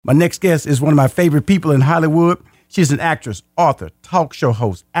My next guest is one of my favorite people in Hollywood. She's an actress, author, talk show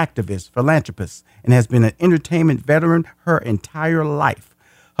host, activist, philanthropist, and has been an entertainment veteran her entire life.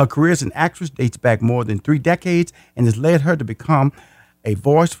 Her career as an actress dates back more than 3 decades and has led her to become a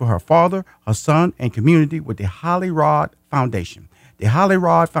voice for her father, her son, and community with the Holly Rod Foundation. The Holly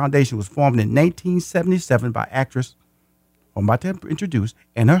Rod Foundation was formed in 1977 by actress, who I'm about to introduce,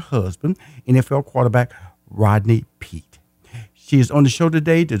 and her husband, NFL quarterback Rodney Peete. She is on the show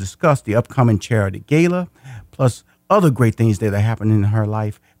today to discuss the upcoming charity gala, plus other great things that are happening in her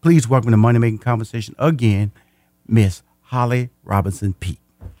life. Please welcome to Money Making Conversation again, Miss Holly Robinson Peete.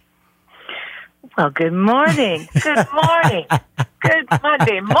 Well, good morning. Good morning. Good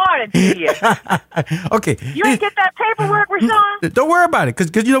Monday morning to you. Okay. You ain't get that paperwork, Rashawn? Don't worry about it,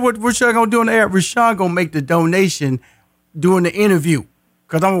 because you know what Rashawn going to do on the air? Rashawn going to make the donation during the interview,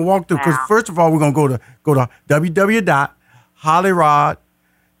 because I'm going to walk through. Because first of all, we're going to go to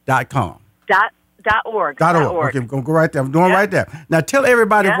www.hollyrod.com. .org. Okay, we're going to go right there. I'm doing right there. Now, tell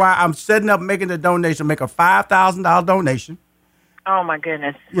everybody why I'm setting up making the donation, make a $5,000 donation. Oh, my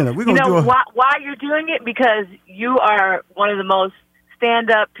goodness. We're going to do why you're doing it? Because you are one of the most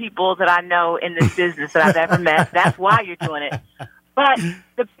stand-up people that I know in this business that I've ever met. That's why you're doing it. But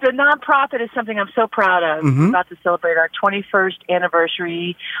the nonprofit is something I'm so proud of. Mm-hmm. We're about to celebrate our 21st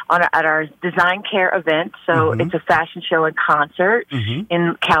anniversary at our Design Care event. So it's a fashion show and concert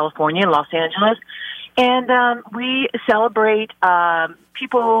in California, Los Angeles. And we celebrate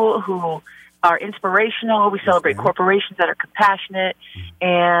people who are inspirational. We celebrate corporations that are compassionate.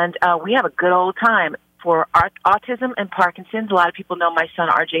 And we have a good old time. For autism and Parkinson's, a lot of people know my son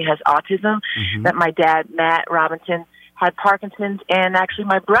RJ has autism, that my dad, Matt Robinson, had Parkinson's, and actually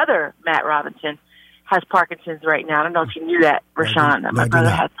my brother, Matt Robinson, has Parkinson's right now. I don't know if you knew that, Rashawn. My brother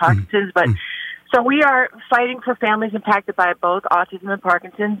has Parkinson's, but so we are fighting for families impacted by both autism and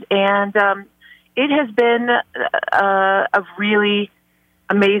Parkinson's, and it has been a really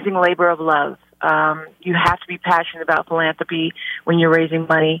amazing labor of love. You have to be passionate about philanthropy when you're raising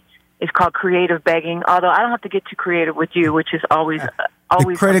money. It's called creative begging, although I don't have to get too creative with you, which is always the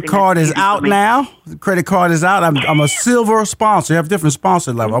credit card is out now. The credit card is out. I'm a silver sponsor. You have different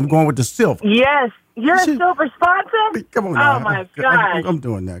sponsor level. I'm going with the silver. Yes. You're a silver sponsor? Come on now. Oh, my gosh. I'm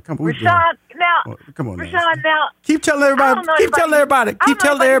doing that. Come on. Rashawn, now. Come on Rashawn, now. Keep telling everybody. Keep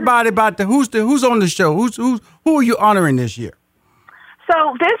telling everybody about who's on the show. Who are you honoring this year?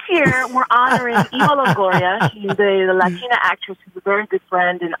 So this year, we're honoring Eva Longoria. She's the Latina actress who's a very good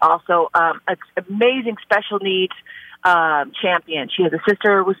friend and also an amazing special needs champion. She has a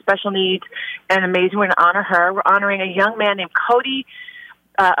sister with special needs and amazing. We're going to honor her. We're honoring a young man named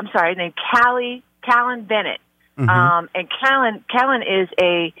named Callan Bennett. And Callan is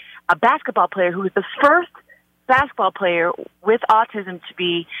a basketball player who was the first basketball player with autism to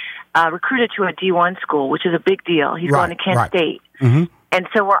be recruited to a D1 school, which is a big deal. He's going to Kent State. And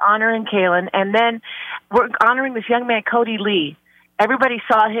so we're honoring Callan. And then we're honoring this young man, Cody Lee. Everybody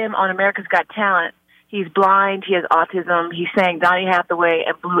saw him on America's Got Talent. He's blind. He has autism. He sang Donny Hathaway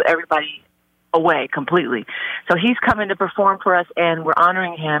and blew everybody away completely. So he's coming to perform for us, and we're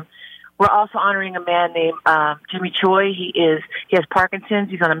honoring him. We're also honoring a man named Jimmy Choi. He has Parkinson's.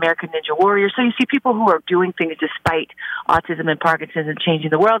 He's on American Ninja Warrior. So you see people who are doing things despite autism and Parkinson's and changing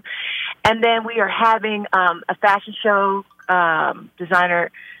the world. And then we are having a fashion show,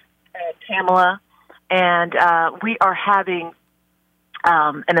 designer Tamala, and we are having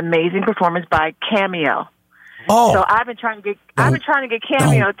an amazing performance by Cameo. Oh. So I've been trying to get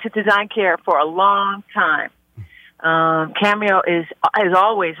Cameo to Design Care for a long time. Cameo is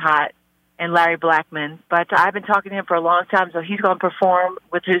always hot, and Larry Blackman, but I've been talking to him for a long time, so he's going to perform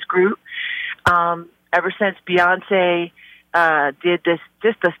with his group. Ever since Beyonce did this,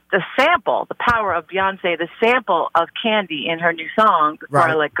 just the sample, the power of Beyonce, the sample of Candy in her new song, Before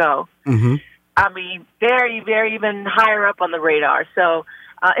I Let Go. I mean, they're even higher up on the radar. So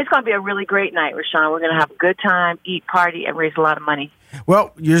it's going to be a really great night, Rashawn. We're going to have a good time, eat, party, and raise a lot of money.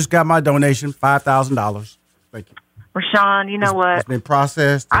 Well, you just got my donation, $5,000. Thank you. Rashawn, you know what? It's been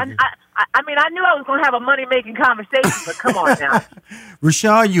processed. I mean, I knew I was going to have a money-making conversation, but come on now.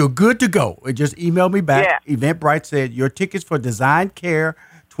 Rashawn, you're good to go. Just email me back. Yeah. Eventbrite said, your tickets for Design Care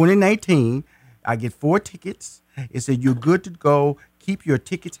 2019. I get 4 tickets. It said, you're good to go. Keep your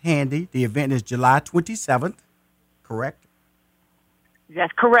tickets handy. The event is July 27th. Correct?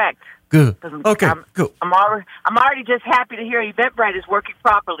 That's correct. Good. Okay, good. I'm already just happy to hear Eventbrite is working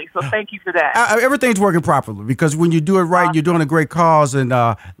properly, so thank you for that. Everything's working properly because when you do it right, you're doing a great cause. And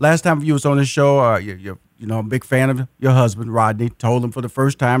last time you was on the show, you're I'm a big fan of your husband, Rodney. Told him for the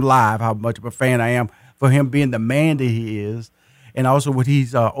first time live how much of a fan I am for him being the man that he is. and also what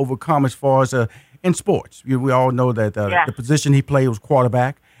he's overcome as far as in sports. We all know that the position he played was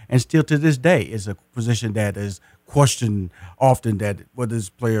quarterback, and still to this day is a position that is questioned often, that whether his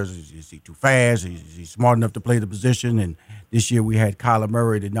players, is he too fast, is he smart enough to play the position. And this year we had Kyler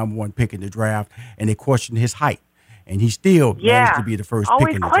Murray, the number 1 pick in the draft, and they questioned his height, and he still managed to be the first pick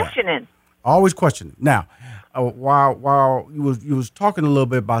in the draft. Always questioning. Now, while you was talking a little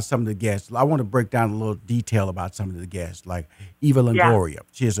bit about some of the guests, I want to break down a little detail about some of the guests, like Eva Longoria.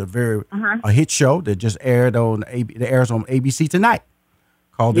 She has a a hit show that just aired on airs on ABC tonight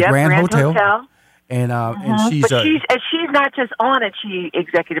called The Grand Hotel. And she's not just on it. She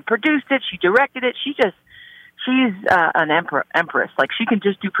executive produced it. She directed it. She's an empress. Like, she can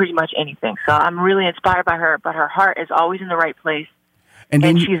just do pretty much anything. So I'm really inspired by her. But her heart is always in the right place.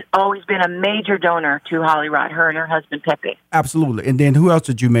 And she's always been a major donor to Hollywood. Her and her husband Peete. Absolutely. And then who else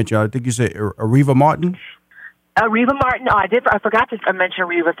did you mention? I think you said Areva Martin. Areva Martin. Oh, I forgot to mention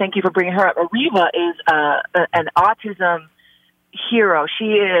Areva. Thank you for bringing her up. Areva is an autism hero. She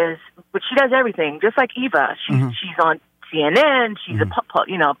is, but she does everything, just like Eva. She's on CNN. She's a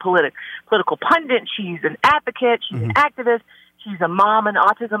political pundit. She's an advocate. She's an activist. She's a mom, an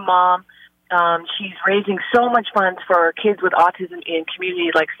autism mom. She's raising so much funds for kids with autism in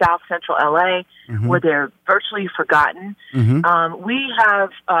communities like South Central LA, where they're virtually forgotten. We have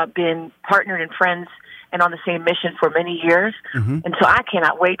been partnered and friends and on the same mission for many years. And so I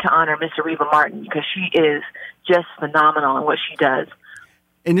cannot wait to honor Miss Areva Martin, because she is just phenomenal in what she does.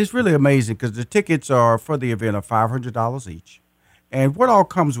 And it's really amazing, because the tickets are for the event are $500 each. And what all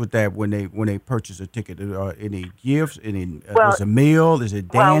comes with that when they purchase a ticket? Any gifts? Is a meal? Is it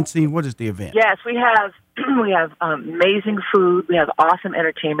dancing? What is the event? Yes, we have amazing food. We have awesome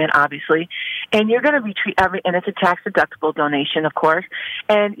entertainment, obviously, and you're going to be and it's a tax deductible donation, of course.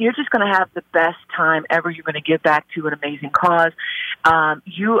 And you're just going to have the best time ever. You're going to give back to an amazing cause.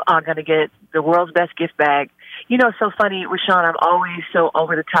 You are going to get the world's best gift bag. You know, it's so funny, Rashawn, I'm always so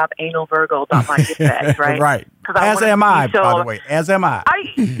over-the-top anal Virgo about my gift bags, right? Right. As am I, by the way. As am I.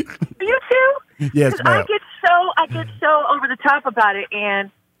 You too? Yes, ma'am. I get so over-the-top about it,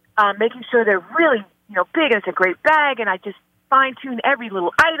 and making sure they're really, big, and it's a great bag, and I just fine-tune every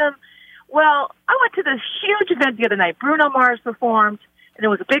little item. Well, I went to this huge event the other night. Bruno Mars performed, and it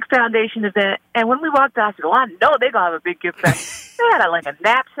was a big foundation event. And when we walked out, I said, I know they're going to have a big gift bag. They had a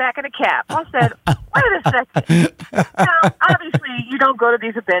knapsack and a cap. I said, wait a second. Now, obviously, you don't go to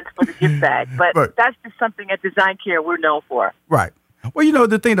these events for the gift bag, but that's just something at Design Care we're known for. Right. Well,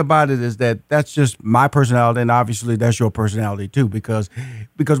 the thing about it is that's just my personality, and obviously that's your personality too, because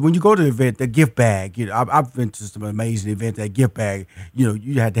when you go to the event, the gift bag, I've been to some amazing events, that gift bag,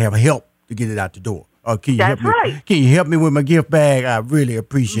 you had to have help to get it out the door. Can you help me? Right. Can you help me with my gift bag? I really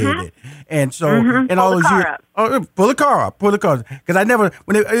appreciate it. And so, and all those years, pull the car up, because I never.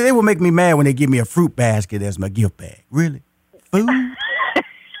 When they will make me mad when they give me a fruit basket as my gift bag. Really, food.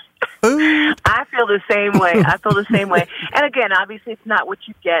 Food. I feel the same way. And again, obviously, it's not what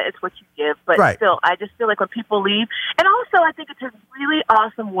you get; it's what you give. But still, I just feel like when people leave, and also, I think it's a really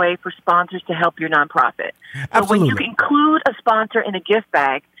awesome way for sponsors to help your nonprofit. So when you include a sponsor in a gift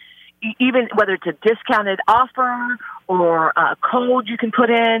bag, even whether it's a discounted offer or a code you can put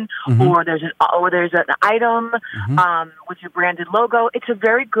in, or there's an item with your branded logo, it's a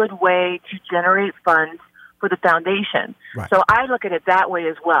very good way to generate funds for the foundation. Right. So I look at it that way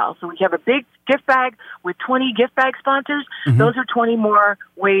as well. So we have a big gift bag with 20 gift bag sponsors. Those are 20 more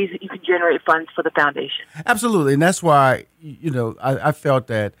ways that you can generate funds for the foundation. Absolutely. And that's why, I felt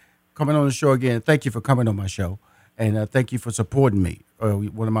that coming on the show again, thank you for coming on my show. And thank you for supporting me.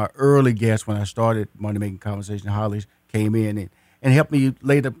 One of my early guests when I started Money Making Conversation, Holly, came in and helped me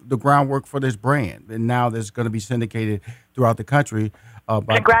lay the groundwork for this brand. And now that's going to be syndicated throughout the country.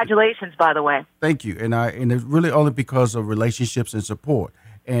 Congratulations, by the way. Thank you. And it's really only because of relationships and support.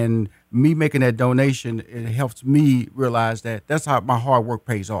 And me making that donation, it helps me realize that that's how my hard work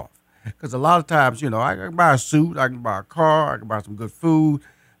pays off. Because a lot of times, I can buy a suit, I can buy a car, I can buy some good food.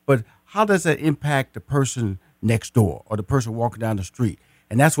 But how does that impact the person next door or the person walking down the street?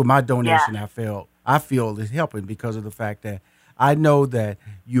 And that's what my donation I feel is helping, because of the fact that I know that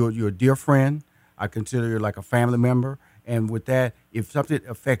you're a dear friend. I consider you like a family member. And with that, if something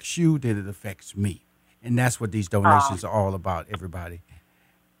affects you, then it affects me. And that's what these donations are all about, everybody.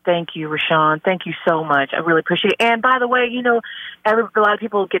 Thank you, Rashawn. Thank you so much. I really appreciate it. And by the way, a lot of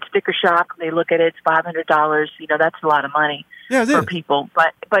people get sticker shock when they look at it. It's $500. That's a lot of money for people.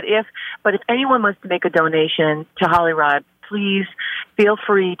 But if anyone wants to make a donation to Hollywood, please feel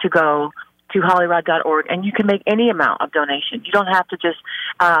free to go to hollyrod.org, and you can make any amount of donation. You don't have to just,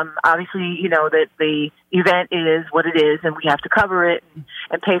 obviously, you know, that the event is what it is, and we have to cover it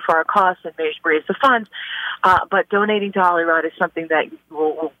and pay for our costs and raise the funds. But donating to Hollyrod is something that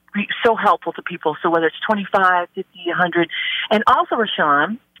will be so helpful to people. So whether it's 25, 50, 100, and also,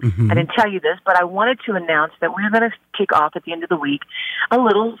 Rashawn, I didn't tell you this, but I wanted to announce that we're going to kick off at the end of the week a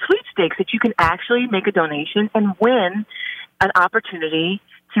little sweepstakes that you can actually make a donation and win an opportunity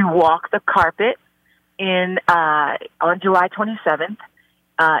to walk the carpet on July 27th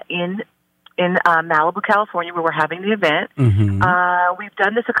in Malibu, California, where we're having the event. We've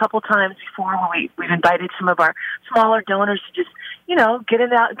done this a couple times before, where we've invited some of our smaller donors to just, you know, get in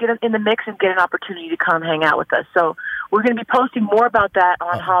the mix and get an opportunity to come hang out with us. So we're going to be posting more about that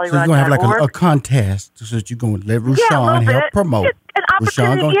on Hollyrod.org. So you're going to have like a contest, so that you're going to let Rushion help promote. An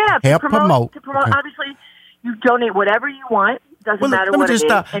opportunity, to promote. Okay. Obviously, you donate whatever you want. Doesn't matter what it is.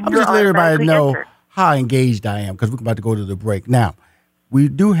 I'm just letting everybody know how engaged I am, because we're about to go to the break. Now, we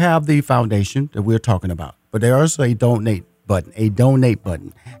do have the foundation that we're talking about, but there is a donate button,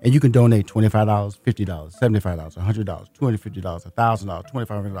 and you can donate $25, $50, $75, $100, $250, $1,000,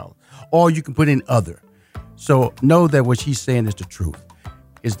 $2,500, or you can put in other. So know that what she's saying is the truth,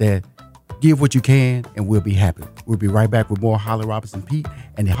 is that give what you can, and we'll be happy. We'll be right back with more Holly Robinson Peete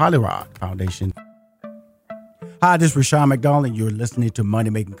and the Hollyrod Foundation. Hi, this is Rashawn McDonald, and you're listening to Money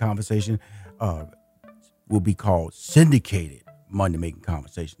Making Conversation. Will be called Syndicated Money Making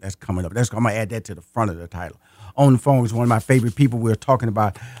Conversation. That's coming up. I'm going to add that to the front of the title. On the phone is one of my favorite people. We're talking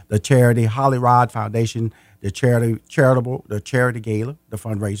about the charity Hollyrod Foundation, the charity gala, the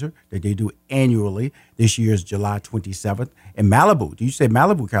fundraiser that they do annually. This year is July 27th in Malibu. Do you say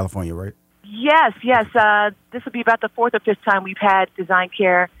Malibu, California, right? Yes. This will be about the fourth or fifth time we've had Design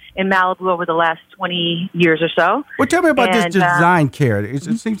Care in Malibu over the last 20 years or so. Well, tell me about this Design Care. It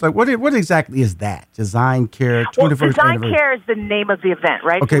seems like, what exactly is that? Design Care, 21st Design anniversary. Care is the name of the event,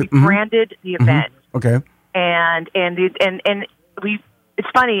 right? Okay. So we branded the event. Okay. And we, it's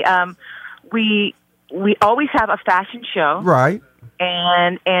funny, we always have a fashion show. Right.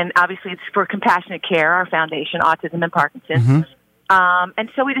 And obviously it's for Compassionate Care, our foundation, Autism and Parkinson's. And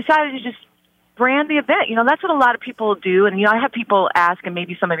so we decided to just brand the event. You know, that's what a lot of people do. And, you know, I have people ask, and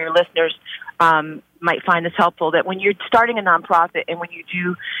maybe some of your listeners might find this helpful, that when you're starting a nonprofit and when you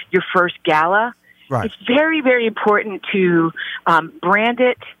do your first gala, it's very, very important to brand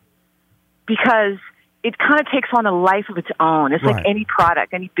it, because it kind of takes on a life of its own. It's like any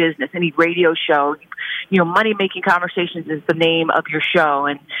product, any business, any radio show. You know, Money Making Conversations is the name of your show,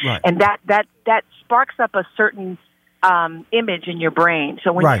 and that sparks up a certain image in your brain.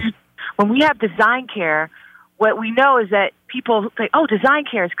 So when we have Design Care, what we know is that people say, "Oh, Design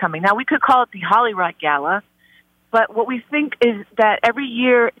Care is coming." Now we could call it the Hollyrod Gala, but what we think is that every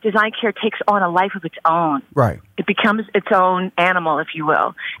year Design Care takes on a life of its own. Right. It becomes its own animal, if you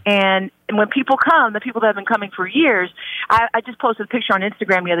will. And when people come, the people that have been coming for years, I just posted a picture on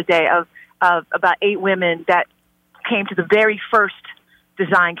Instagram the other day of about 8 women that came to the very first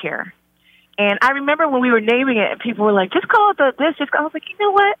Design Care. And I remember when we were naming it, and people were like, "Just call it this." I was like, you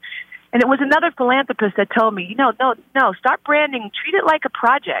know what? And it was another philanthropist that told me, no, start branding. Treat it like a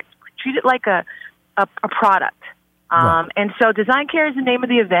project. Treat it like a product. And so Design Care is the name of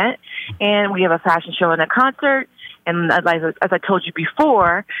the event, and we have a fashion show and a concert. And as I told you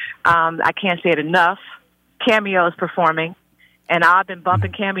before, I can't say it enough, Cameo is performing, and I've been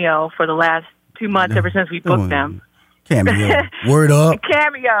bumping Cameo for the last 2 months ever since we booked them. Cameo, word up.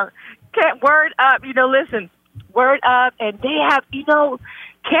 Cameo, word up. You know, listen, word up, and they have, you know,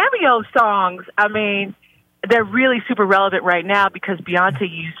 Cameo songs. I mean, they're really super relevant right now because Beyonce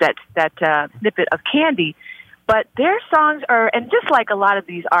used that snippet of Candy. But their songs are, and just like a lot of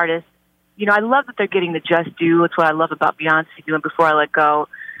these artists, you know, I love that they're getting the just due. It's what I love about Beyonce doing Before I Let Go.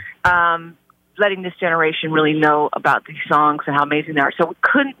 Letting this generation really know about these songs and how amazing they are. So we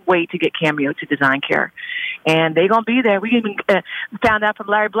couldn't wait to get Cameo to Design Care. And they're going to be there. We even found out from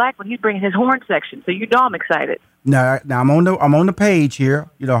Larry Black when he's bringing his horn section. So you know I'm excited. Now I'm on the page here,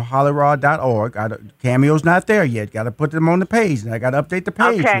 you know, hollyrod.org. Cameo's not there yet. Got to put them on the page. And I got to update the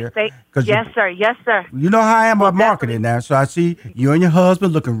page here. Yes, sir. Yes, sir. You know how I am about marketing now. So I see you and your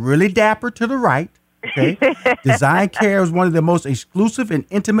husband looking really dapper to the right. Okay. Design Care is one of the most exclusive and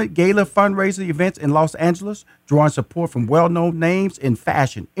intimate gala fundraiser events in Los Angeles, drawing support from well-known names in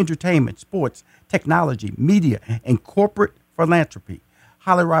fashion, entertainment, sports, technology, media, and corporate philanthropy.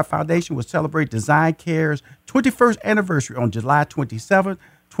 Hollyrod Foundation will celebrate Design Care's 21st anniversary on July 27,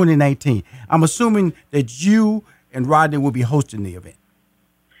 2019. I'm assuming that you and Rodney will be hosting the event.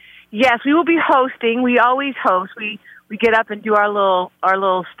 Yes, we will be hosting. We always host. We get up and do our little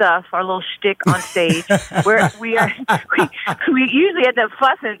stuff, our little shtick on stage. Where we usually end up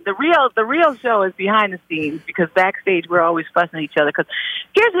fussing. The real show is behind the scenes, because backstage we're always fussing at each other. Because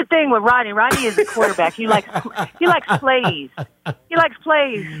here's the thing with Rodney. Rodney is a quarterback. He likes plays. He likes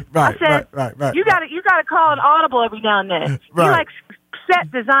plays. Right, I said, right. You got to call an audible every now and then. Right. He likes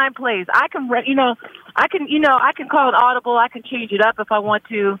set design plays. I can call an audible. I can change it up if I want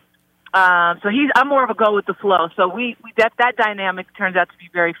to. So I'm more of a go with the flow. So that dynamic turns out to be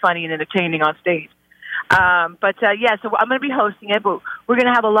very funny and entertaining on stage. So I'm going to be hosting it, but we're going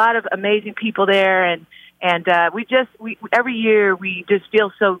to have a lot of amazing people there, and we every year we just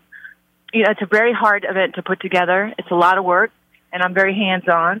feel so, it's a very hard event to put together. It's a lot of work, and I'm very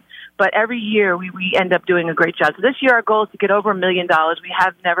hands-on, but every year we end up doing a great job. So this year our goal is to get over $1 million. We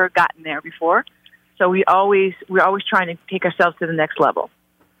have never gotten there before. So we're always trying to take ourselves to the next level.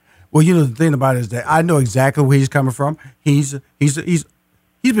 Well, the thing about it is that I know exactly where he's coming from. He's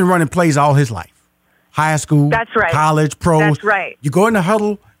been running plays all his life, high school, that's right, college, pros. That's right. You go in the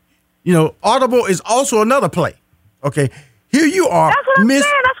huddle. Audible is also another play. Okay, here you are. That's what I'm saying.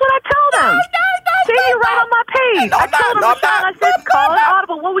 That's what I told him. See, you're right on my page. I told him, I said, call it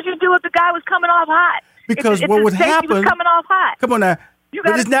audible. What would you do if the guy was coming off hot? Because what would happen? He was coming off hot. Come on now.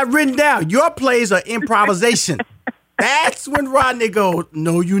 But it's not written down. Your plays are improvisation. That's when Rodney goes,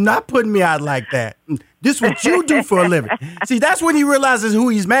 no, you're not putting me out like that. This is what you do for a living. See, that's when he realizes who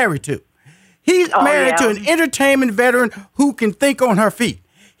he's married to. He's married to an entertainment veteran who can think on her feet.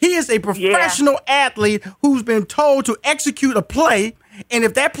 He is a professional athlete who's been told to execute a play, and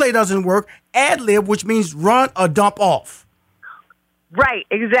if that play doesn't work, ad-lib, which means run or dump off. Right,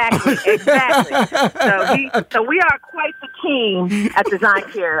 exactly. So we are quite the team at Design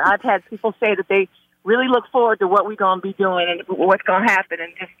Care. I've had people say that they really look forward to what we're going to be doing and what's going to happen,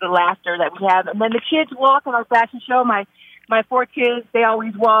 and just the laughter that we have. And then the kids walk in our fashion show. My 4 kids, they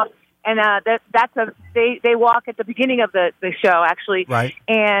always walk, and they walk at the beginning of the show, actually. Right.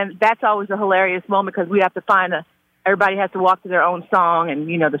 And that's always a hilarious moment, because we have to everybody has to walk to their own song, and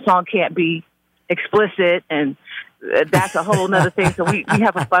the song can't be explicit, and that's a whole nother thing. So we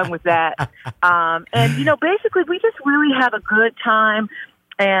have fun with that. And basically we just really have a good time.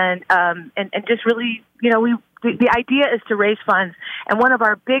 And just really, the idea is to raise funds. And one of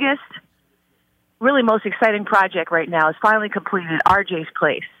our biggest, really most exciting project right now is finally completed, RJ's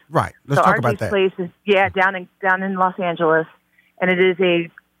Place. Right. Let's talk about that. RJ's Place is, down in Los Angeles. And it is a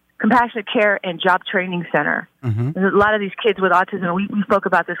compassionate care and job training center. Mm-hmm. There's a lot of these kids with autism, we spoke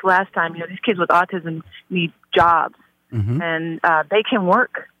about this last time, these kids with autism need jobs. Mm-hmm. And they can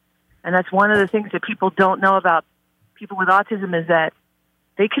work. And that's one of the things that people don't know about people with autism, is that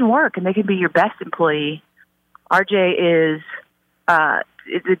they can work and they can be your best employee. RJ is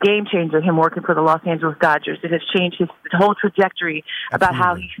it's a game changer, him working for the Los Angeles Dodgers. It has changed his whole trajectory about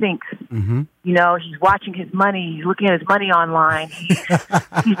how he thinks. Mm-hmm. He's watching his money. He's looking at his money online.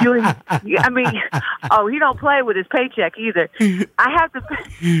 He's doing, he don't play with his paycheck either. He gets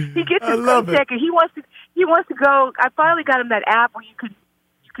his paycheck and he wants to go. I finally got him that app where you can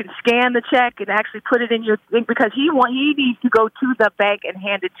scan the check and actually put it in your thing, because he needs to go to the bank and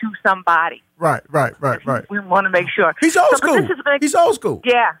hand it to somebody. Right. We want to make sure. He's old school. He's old school.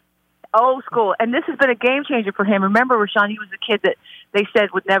 Yeah, old school. And this has been a game changer for him. Remember, Rashawn, he was a kid that they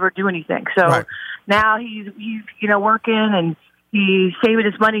said would never do anything. So now he's working, and he's saving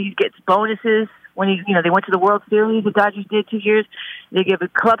his money. He gets bonuses. When they went to the World Series, the Dodgers did 2 years. They give a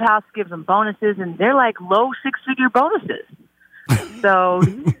clubhouse, gives them bonuses, and they're like low 6-figure bonuses. So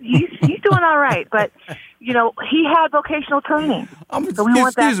he's doing all right, but he had vocational training. So we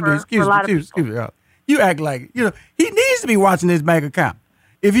want that for a lot of people. Excuse me. You act like he needs to be watching his bank account.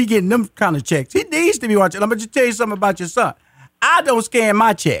 If he getting them kind of checks, he needs to be watching. I'm gonna just tell you something about your son. I don't scan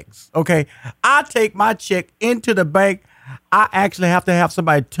my checks. Okay, I take my check into the bank. I actually have to have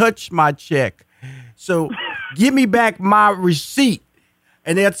somebody touch my check. So give me back my receipt,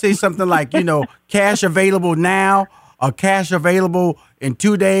 and they'll say something like, cash available now. Or cash available in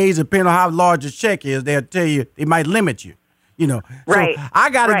 2 days, depending on how large the check is. They'll tell you, they might limit you, Right. So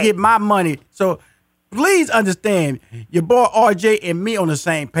I got to get my money. So please understand, your boy RJ and me on the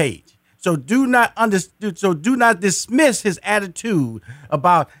same page. So do not dismiss his attitude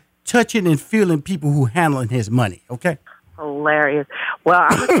about touching and feeling people who handling his money. Okay. Hilarious. Well,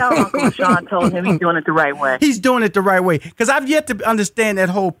 I'm going to tell Uncle Sean told him he's doing it the right way. He's doing it the right way. Because I've yet to understand that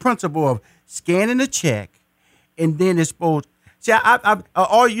whole principle of scanning a check. And then it's supposed. See,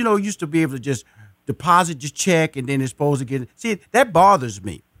 used to be able to just deposit your check, and then it's supposed to get. See, that bothers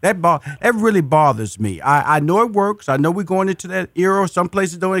me. That really bothers me. I know it works. I know we're going into that era. Some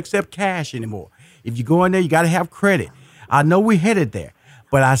places don't accept cash anymore. If you go in there, you got to have credit. I know we're headed there,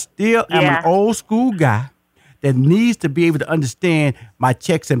 but I still am an old school guy that needs to be able to understand my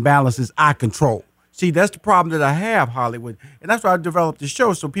checks and balances I control. See, that's the problem that I have, Hollywood, and that's why I developed the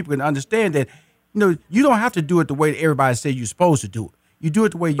show so people can understand that, you don't have to do it the way that everybody says you're supposed to do it. You do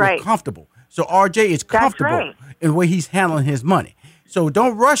it the way you're comfortable. So RJ is comfortable in the way he's handling his money. So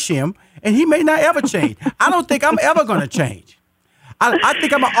don't rush him, and he may not ever change. I don't think I'm ever going to change. I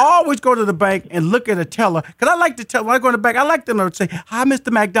think I'm going to always go to the bank and look at a teller, because I like to tell, when I go to the bank, I like them to say, "Hi,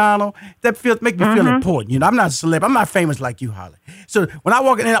 Mr. McDonald." That make me feel important. I'm not a celeb. I'm not famous like you, Holly. So when I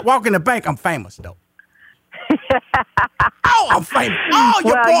walk in the bank, I'm famous, though. Oh, I'm famous. Oh,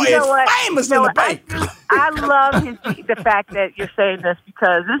 your boy is famous in the bank. I love the fact that you're saying this,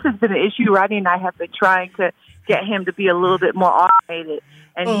 because this has been an issue Rodney and I have been trying to get him to be a little bit more automated.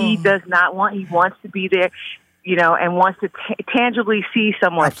 And he does not want, he wants to be there, and wants to tangibly see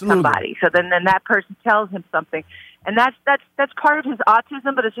somebody. So then that person tells him something. And that's part of his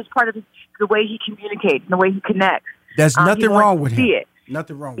autism, but it's just part of the way he communicates and the way he connects. There's nothing wrong with him. See it.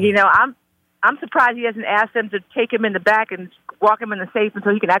 Nothing wrong with him. I'm surprised he hasn't asked them to take him in the back and walk him in the safe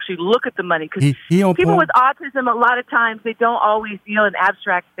until he can actually look at the money. Because people with autism, a lot of times, they don't always deal in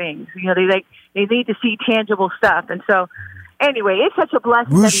abstract things. They need to see tangible stuff. And so, anyway, it's such a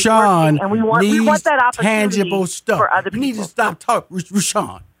blessing. Rushion and we want that opportunity tangible stuff. For other people. You need to stop talking.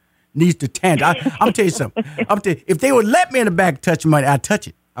 Rushion needs to tangible. I'm tell you something. If they would let me in the back touch money, I'd touch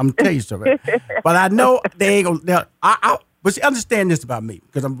it. I'm gonna tell you something. But I know they ain't gonna. But see, understand this about me,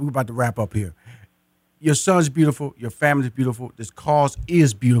 because we're about to wrap up here. Your son's beautiful. Your family's beautiful. This cause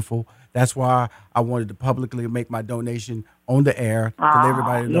is beautiful. That's why I wanted to publicly make my donation on the air to let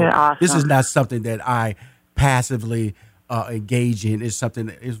everybody know. Awesome. This is not something that I passively engage in. It's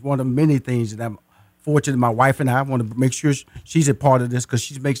one of many things that I'm fortunate. My wife and I want to make sure she's a part of this, because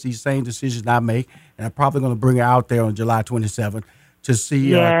she makes these same decisions I make. And I'm probably going to bring her out there on July 27th to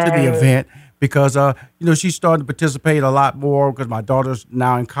see to the event. Because, she's starting to participate a lot more, because my daughter's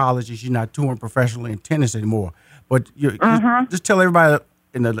now in college and she's not touring professionally in tennis anymore. But just tell everybody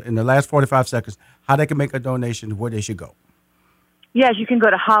in the last 45 seconds how they can make a donation, where they should go. Yes, you can go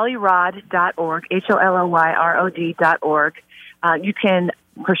to hollyrod.org, HOLLYROD.org. You can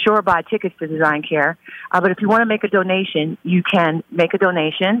for sure buy tickets to Design Care. But if you want to make a donation, you can make a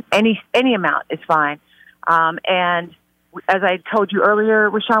donation. Any amount is fine. And as I told you earlier,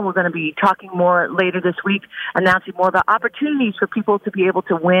 Rashawn, we're going to be talking more later this week, announcing more about opportunities for people to be able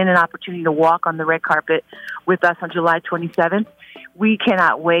to win an opportunity to walk on the red carpet with us on July 27th. We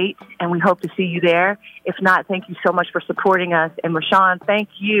cannot wait, and we hope to see you there. If not, thank you so much for supporting us. And Rashawn, thank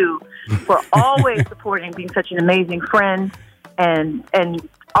you for always supporting, being such an amazing friend and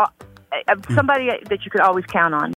somebody that you could always count on.